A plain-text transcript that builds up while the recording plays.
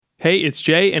Hey, it's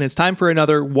Jay, and it's time for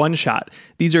another One Shot.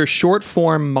 These are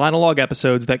short-form monologue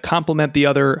episodes that complement the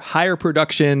other higher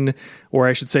production, or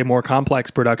I should say more complex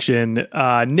production,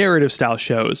 narrative-style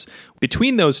shows.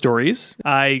 Between those stories,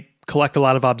 I collect a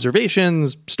lot of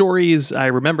observations, stories, I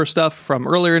remember stuff from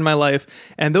earlier in my life,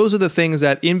 and those are the things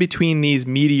that in between these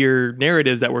meatier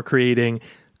narratives that we're creating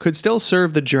could still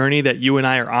serve the journey that you and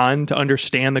I are on to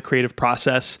understand the creative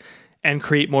process and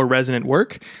create more resonant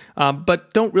work,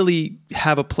 but don't really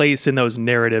have a place in those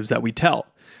narratives that we tell.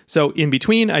 So in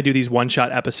between, I do these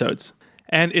one-shot episodes.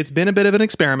 And it's been a bit of an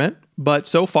experiment, but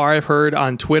so far I've heard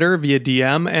on Twitter, via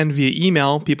DM, and via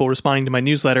email, people responding to my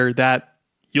newsletter that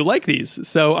you like these.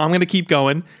 So I'm going to keep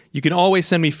going. You can always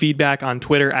send me feedback on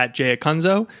Twitter at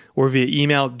 @jacunzo or via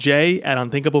email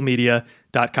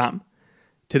j@unthinkablemedia.com.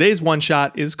 Today's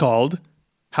one-shot is called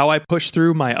How I Push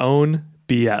Through My Own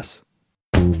BS.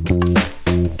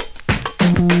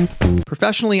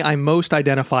 Professionally, I most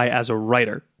identify as a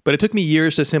writer, but it took me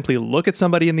years to simply look at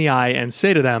somebody in the eye and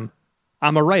say to them,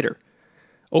 I'm a writer.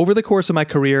 Over the course of my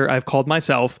career, I've called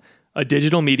myself a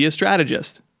digital media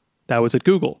strategist. That was at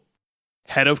Google.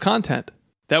 Head of content.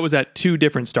 That was at 2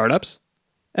 different startups.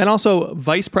 And also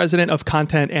vice president of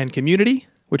content and community,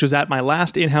 which was at my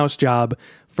last in-house job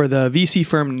for the VC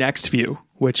firm NextView,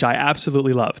 which I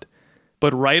absolutely loved.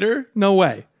 But writer? No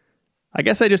way. I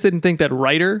guess I just didn't think that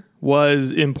writer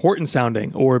was important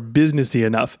sounding or businessy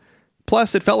enough.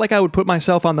 Plus, it felt like I would put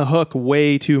myself on the hook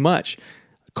way too much.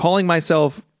 Calling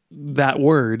myself that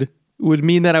word would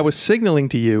mean that I was signaling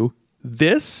to you,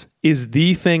 this is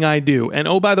the thing I do. And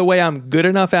oh, by the way, I'm good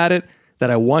enough at it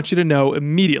that I want you to know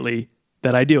immediately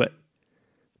that I do it.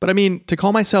 But I mean, to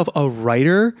call myself a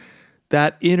writer,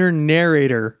 that inner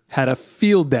narrator had a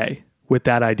field day with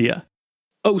that idea.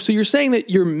 Oh, so you're saying that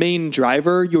your main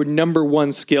driver, your number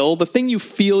one skill, the thing you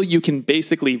feel you can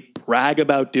basically brag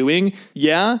about doing,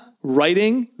 yeah,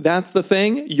 writing, that's the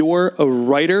thing? You're a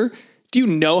writer? Do you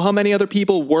know how many other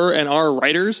people were and are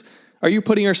writers? Are you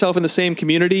putting yourself in the same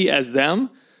community as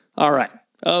them? All right,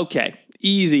 okay,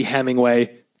 easy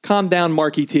Hemingway. Calm down,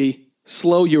 Marky T.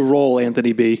 Slow your roll,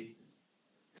 Anthony B.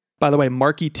 By the way,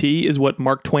 Marky T is what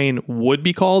Mark Twain would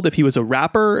be called if he was a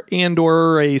rapper and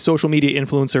or a social media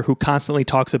influencer who constantly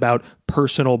talks about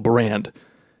personal brand.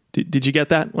 Did you get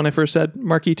that when I first said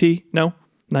Marky T? No?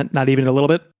 Not even a little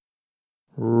bit?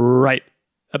 Right.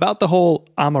 About the whole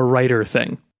I'm a writer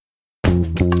thing.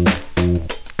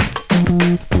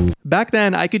 Back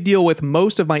then, I could deal with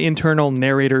most of my internal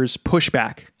narrator's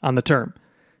pushback on the term.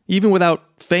 Even without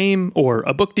fame or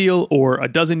a book deal or a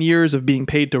dozen years of being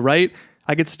paid to write,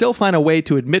 I could still find a way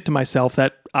to admit to myself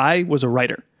that I was a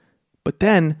writer. But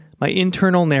then my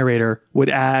internal narrator would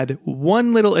add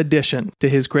one little addition to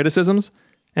his criticisms,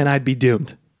 and I'd be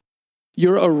doomed.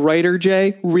 You're a writer,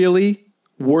 Jay? Really?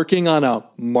 Working on a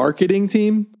marketing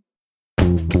team?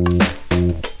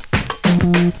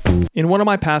 In one of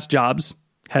my past jobs,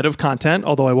 head of content,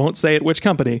 although I won't say at which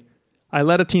company, I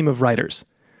led a team of writers.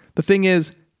 The thing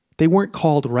is, they weren't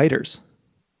called writers.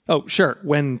 Oh, sure,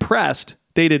 when pressed,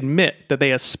 they'd admit that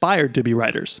they aspired to be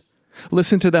writers.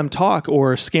 Listen to them talk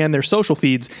or scan their social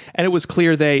feeds, and it was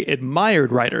clear they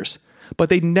admired writers. But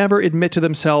they'd never admit to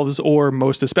themselves, or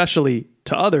most especially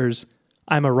to others,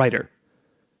 I'm a writer.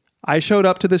 I showed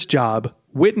up to this job,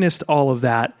 witnessed all of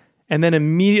that, and then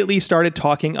immediately started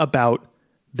talking about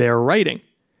their writing.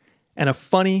 And a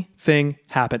funny thing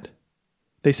happened.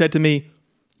 They said to me,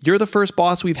 you're the first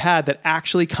boss we've had that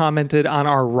actually commented on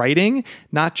our writing,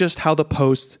 not just how the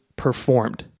post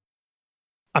performed.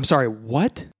 I'm sorry,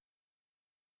 what?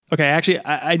 Okay, actually,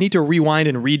 I need to rewind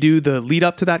and redo the lead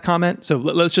up to that comment, so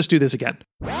let's just do this again.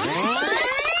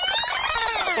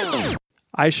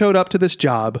 I showed up to this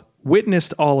job,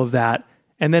 witnessed all of that,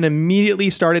 and then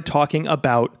immediately started talking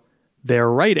about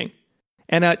their writing.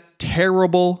 And a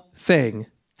terrible thing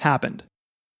happened.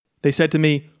 They said to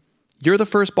me, you're the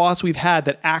first boss we've had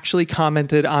that actually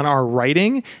commented on our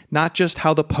writing, not just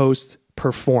how the post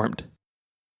performed.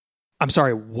 I'm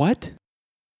sorry, what?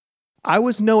 I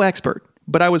was no expert,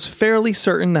 but I was fairly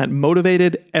certain that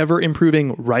motivated,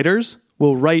 ever-improving writers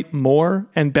will write more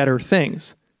and better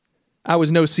things. I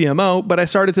was no CMO, but I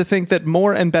started to think that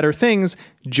more and better things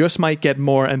just might get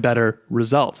more and better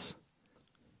results.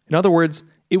 In other words,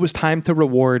 it was time to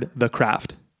reward the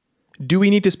craft. Do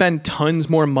we need to spend tons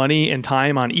more money and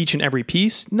time on each and every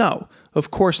piece? No,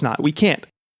 of course not. We can't.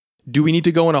 Do we need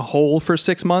to go in a hole for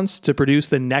 6 months to produce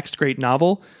the next great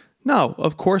novel? No,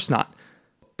 of course not.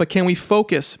 But can we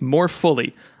focus more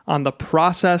fully on the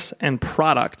process and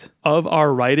product of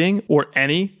our writing or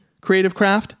any creative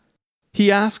craft?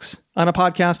 He asks on a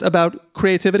podcast about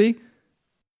creativity.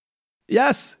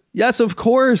 Yes, Yes, of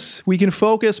course, we can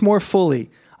focus more fully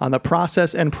on the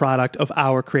process and product of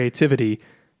our creativity,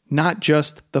 not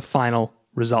just the final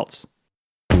results.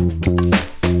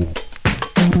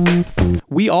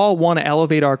 We all want to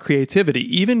elevate our creativity,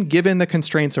 even given the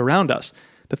constraints around us.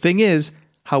 The thing is,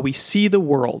 how we see the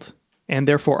world, and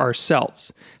therefore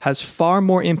ourselves, has far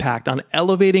more impact on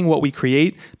elevating what we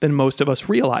create than most of us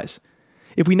realize.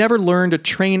 If we never learn to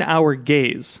train our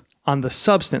gaze on the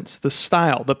substance, the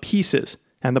style, the pieces,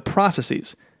 and the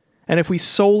processes, and if we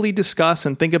solely discuss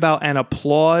and think about and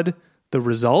applaud the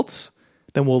results,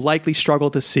 then we'll likely struggle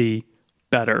to see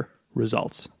better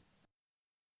results.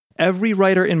 Every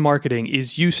writer in marketing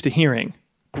is used to hearing,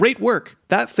 "Great work,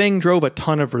 that thing drove a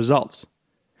ton of results."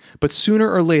 But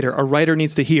sooner or later, a writer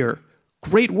needs to hear,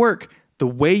 "Great work, the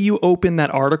way you opened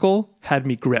that article had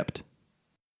me gripped."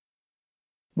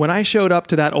 When I showed up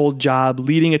to that old job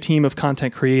leading a team of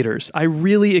content creators, I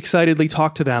really excitedly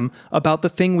talked to them about the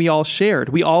thing we all shared.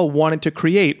 We all wanted to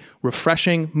create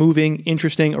refreshing, moving,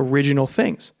 interesting, original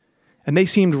things. And they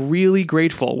seemed really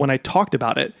grateful when I talked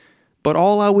about it. But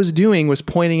all I was doing was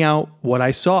pointing out what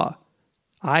I saw.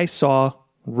 I saw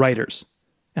writers.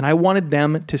 And I wanted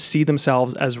them to see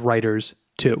themselves as writers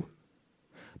too.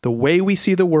 The way we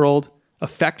see the world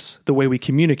affects the way we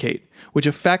communicate, which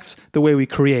affects the way we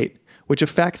create, which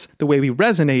affects the way we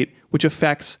resonate, which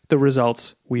affects the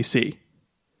results we see.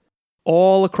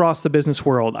 All across the business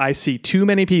world, I see too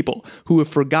many people who have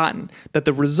forgotten that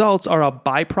the results are a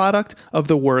byproduct of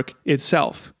the work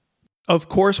itself. Of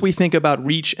course, we think about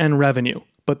reach and revenue,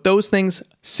 but those things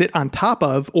sit on top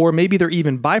of, or maybe they're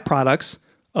even byproducts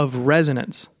of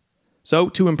resonance. So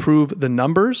to improve the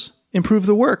numbers, improve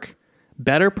the work.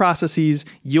 Better processes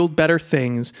yield better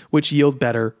things, which yield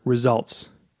better results.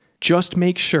 Just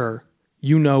make sure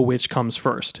you know which comes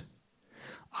first.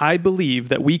 I believe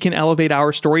that we can elevate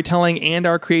our storytelling and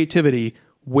our creativity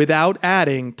without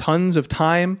adding tons of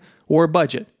time or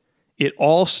budget. It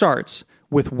all starts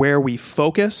with where we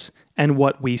focus and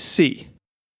what we see,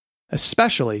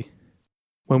 especially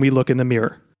when we look in the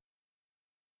mirror.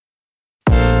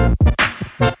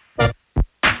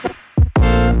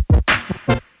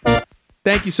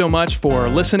 Thank you so much for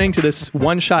listening to this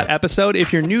one-shot episode.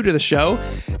 If you're new to the show,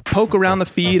 poke around the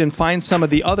feed and find some of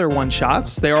the other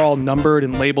one-shots. They're all numbered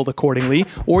and labeled accordingly.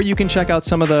 Or you can check out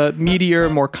some of the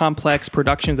meatier, more complex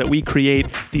productions that we create,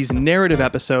 these narrative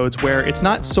episodes where it's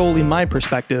not solely my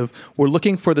perspective. We're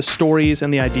looking for the stories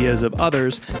and the ideas of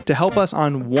others to help us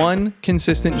on one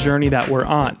consistent journey that we're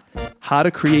on: how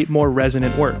to create more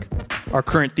resonant work. Our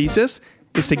current thesis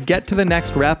is to get to the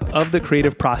next rep of the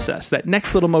creative process, that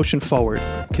next little motion forward,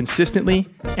 consistently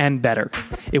and better.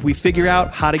 If we figure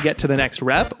out how to get to the next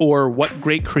rep or what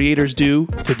great creators do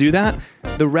to do that,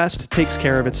 the rest takes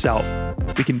care of itself.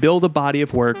 We can build a body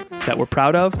of work that we're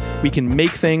proud of. We can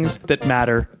make things that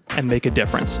matter and make a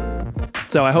difference.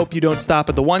 So I hope you don't stop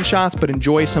at the one-shots, but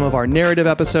enjoy some of our narrative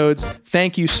episodes.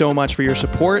 Thank you so much for your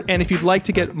support. And if you'd like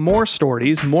to get more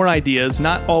stories, more ideas,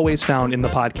 not always found in the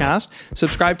podcast,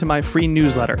 subscribe to my free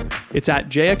newsletter. It's at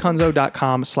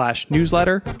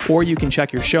jayakunzo.com/newsletter, or you can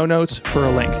check your show notes for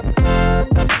a link.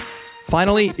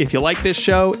 Finally, if you like this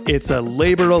show, it's a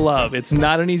labor of love. It's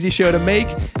not an easy show to make,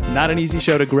 not an easy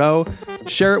show to grow.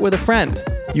 Share it with a friend.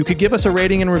 You could give us a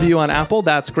rating and review on Apple,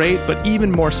 that's great, but even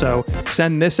more so,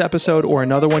 send this episode or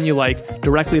another one you like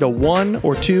directly to 1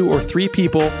 or 2 or 3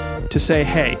 people to say,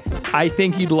 "Hey, I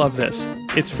think you'd love this.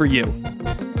 It's for you."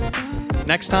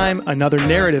 Next time, another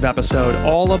narrative episode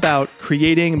all about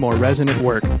creating more resonant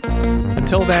work.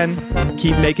 Until then,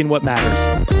 keep making what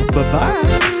matters.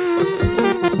 Bye-bye.